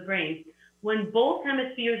hemispheres of the brain. When both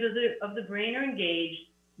hemispheres of the brain are engaged,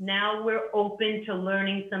 now we're open to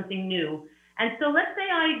learning something new. And so let's say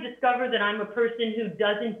I discover that I'm a person who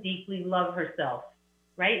doesn't deeply love herself,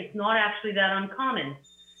 right? It's not actually that uncommon.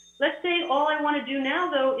 Let's say all I want to do now,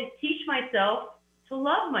 though, is teach myself to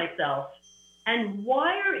love myself and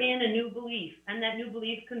wire in a new belief. And that new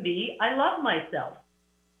belief can be, I love myself,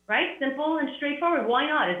 right? Simple and straightforward. Why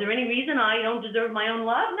not? Is there any reason I don't deserve my own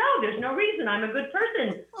love? No, there's no reason. I'm a good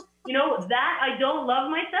person. That I don't love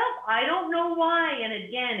myself, I don't know why. And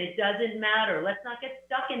again, it doesn't matter. Let's not get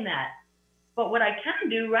stuck in that. But what I can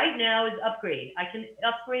do right now is upgrade. I can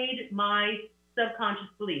upgrade my subconscious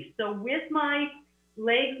beliefs. So with my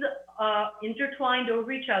legs intertwined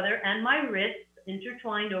over each other and my wrists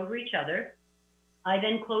intertwined over each other, I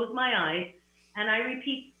then close my eyes and I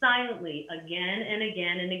repeat silently again and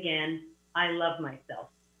again and again, I love myself.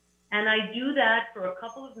 And I do that for a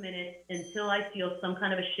couple of minutes until I feel some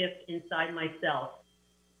kind of a shift inside myself.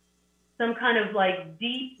 Some kind of like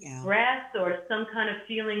deep breath or some kind of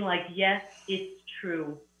feeling like, yes, it's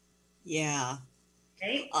true. Yeah.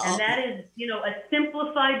 Okay. And that is, a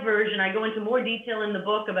simplified version. I go into more detail in the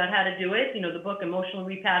book about how to do it. The book Emotional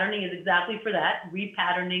Repatterning is exactly for that,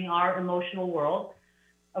 repatterning our emotional world.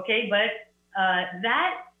 Okay. But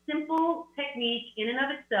that simple technique in and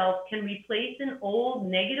of itself can replace an old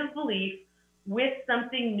negative belief with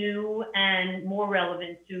something new and more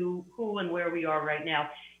relevant to who and where we are right now.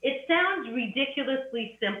 It sounds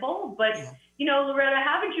ridiculously simple, but Loretta,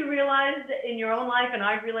 haven't you realized in your own life, and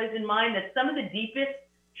I've realized in mine, that some of the deepest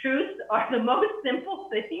truths are the most simple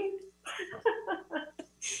things?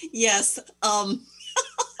 Yes.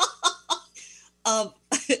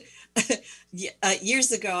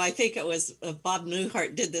 Years ago, I think it was Bob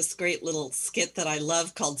Newhart did this great little skit that I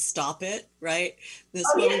love called Stop It, right? This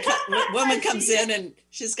woman comes in and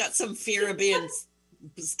she's got some fear of being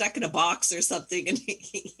stuck in a box or something, and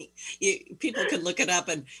people can look it up,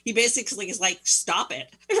 and he basically is like, stop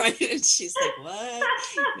it, right? And she's like, what?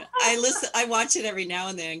 I watch it every now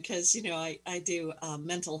and then because I do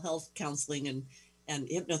mental health counseling and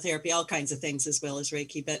hypnotherapy, all kinds of things, as well as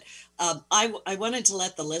Reiki. But I wanted to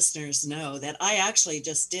let the listeners know that I actually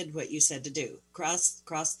just did what you said to do: cross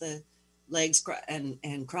the legs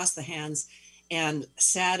and cross the hands, and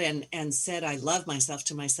sat and said, I love myself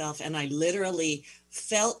to myself. And I literally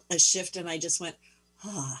felt a shift, and I just went,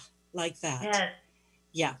 like that. Yes.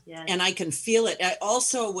 Yeah. Yes. And I can feel it. I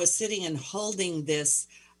also was sitting and holding this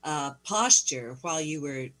posture while you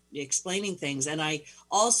were explaining things. And I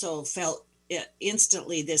also felt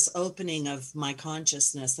instantly this opening of my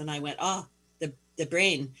consciousness. And I went, the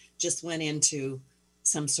brain just went into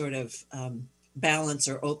some sort of balance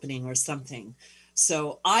or opening or something.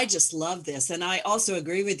 So I just love this. And I also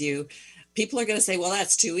agree with you. People are going to say, well,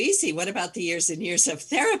 that's too easy. What about the years and years of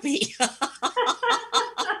therapy?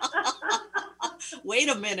 Wait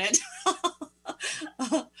a minute.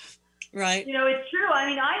 Right. You know, it's true. I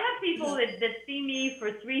mean, I have people that see me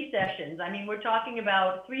for 3 sessions. I mean, we're talking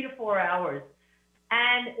about 3 to 4 hours.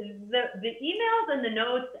 And the emails and the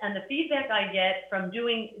notes and the feedback I get from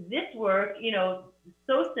doing this work, you know,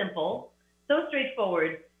 so simple, so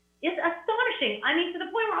straightforward, is astonishing. I mean, to the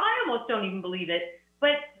point where I almost don't even believe it.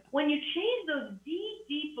 But when you change those deep,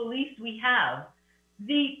 deep beliefs we have,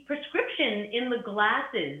 the prescription in the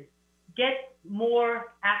glasses gets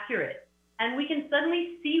more accurate. And we can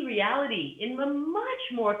suddenly see reality in a much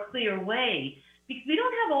more clear way, because we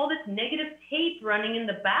don't have all this negative tape running in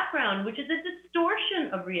the background, which is a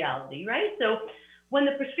distortion of reality, right? So when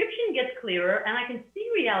the prescription gets clearer and I can see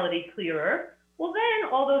reality clearer, well, then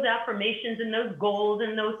all those affirmations and those goals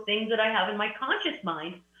and those things that I have in my conscious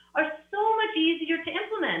mind are so much easier to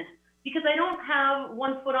implement, because I don't have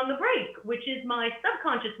one foot on the brake, which is my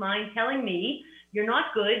subconscious mind telling me, you're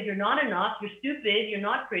not good, you're not enough, you're stupid, you're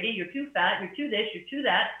not pretty, you're too fat, you're too this, you're too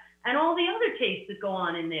that, and all the other tapes that go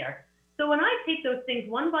on in there. So when I take those things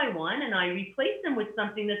one by one and I replace them with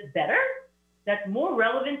something that's better, that's more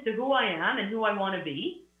relevant to who I am and who I want to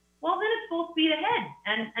be, well, then it's full speed ahead.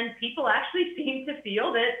 And people actually seem to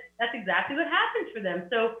feel that that's exactly what happens for them.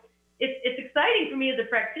 So it's exciting for me as a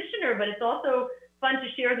practitioner, but it's also fun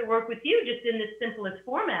to share the work with you just in this simplest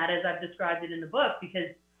format as I've described it in the book, because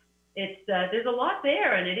it's there's a lot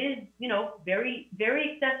there, and it is, you know, very,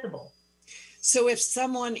 very accessible. So if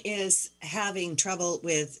someone is having trouble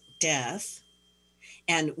with death,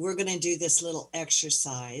 and we're going to do this little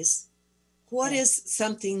exercise, what is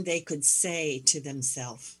something they could say to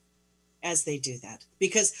themselves as they do that?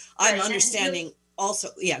 Because I'm understanding also,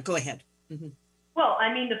 go ahead. Mm-hmm. Well,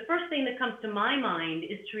 I mean, the first thing that comes to my mind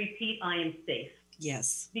is to repeat, I am safe.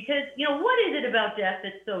 Yes. Because, you know, what is it about death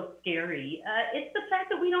that's so scary? It's the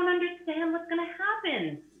fact that we don't understand what's going to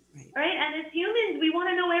happen, right? And as humans, we want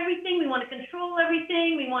to know everything. We want to control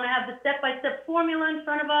everything. We want to have the step-by-step formula in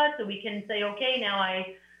front of us so we can say, okay, now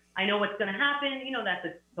I know what's going to happen. You know, that's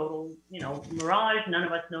a total, you know, mirage. None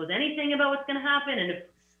of us knows anything about what's going to happen. And if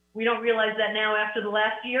we don't realize that now after the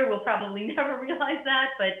last year, we'll probably never realize that.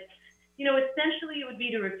 But, you know, essentially it would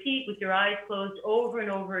be to repeat with your eyes closed over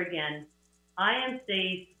and over again, I am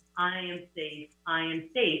safe, I am safe, I am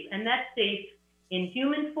safe. And that's safe in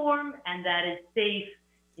human form, and that is safe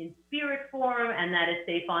in spirit form, and that is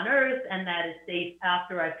safe on earth, and that is safe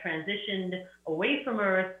after I've transitioned away from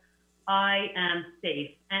earth. I am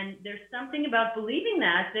safe. And there's something about believing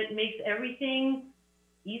that makes everything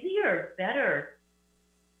easier, better,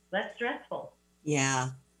 less stressful. Yeah.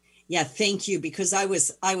 Yeah, thank you, because I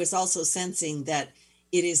was also sensing that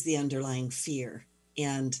it is the underlying fear,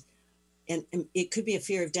 and it could be a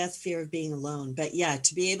fear of death, fear of being alone. But yeah,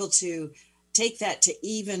 to be able to take that to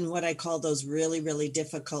even what I call those really, really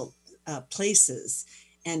difficult places,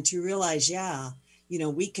 and to realize, you know,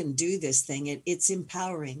 we can do this thing. It's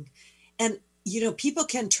empowering. And, you know, people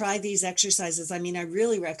can try these exercises. I mean, I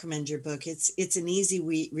really recommend your book. It's an easy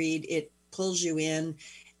read. It pulls you in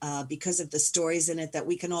because of the stories in it that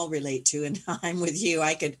we can all relate to. And I'm with you.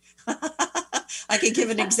 I could give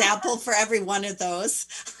an example for every one of those.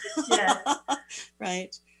 Yeah.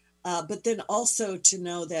 Right. But then also to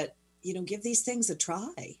know that, you know, give these things a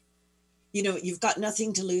try. You know, you've got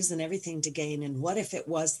nothing to lose and everything to gain. And what if it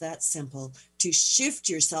was that simple to shift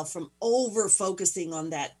yourself from over focusing on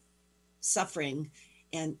that suffering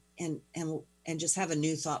and just have a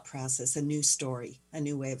new thought process, a new story, a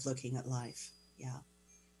new way of looking at life.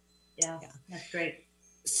 Yeah, that's great.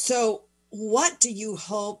 So what do you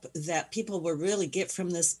hope that people will really get from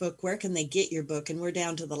this book? Where can they get your book? And we're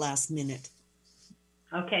down to the last minute.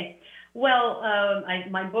 Okay. Well,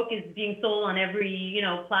 my book is being sold on every, you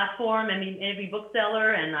know, platform. I mean, every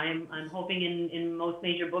bookseller, and I'm hoping in most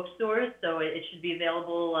major bookstores. So it should be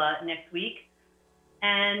available next week.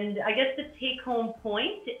 And I guess the take-home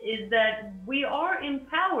point is that we are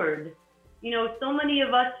empowered. You know, so many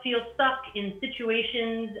of us feel stuck in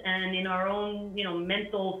situations and in our own, you know,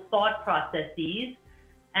 mental thought processes.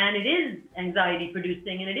 And it is anxiety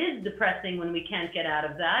producing and it is depressing when we can't get out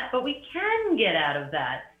of that, but we can get out of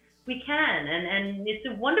that. We can, and it's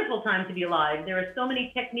a wonderful time to be alive. There are so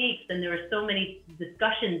many techniques and there are so many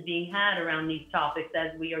discussions being had around these topics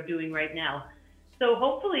as we are doing right now. So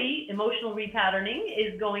hopefully emotional repatterning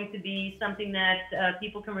is going to be something that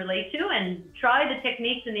people can relate to, and try the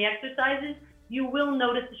techniques and the exercises. You will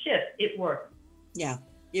notice the shift. It works. Yeah,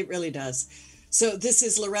 it really does. So this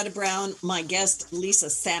is Loretta Brown, my guest, Lisa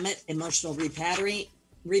Samet, emotional repatterning,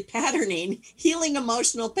 healing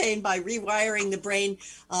emotional pain by rewiring the brain.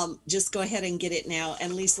 Just go ahead and get it now.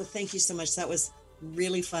 And Lisa, thank you so much. That was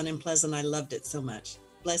really fun and pleasant. I loved it so much.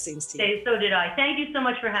 Blessings to you. So did I. Thank you so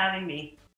much for having me.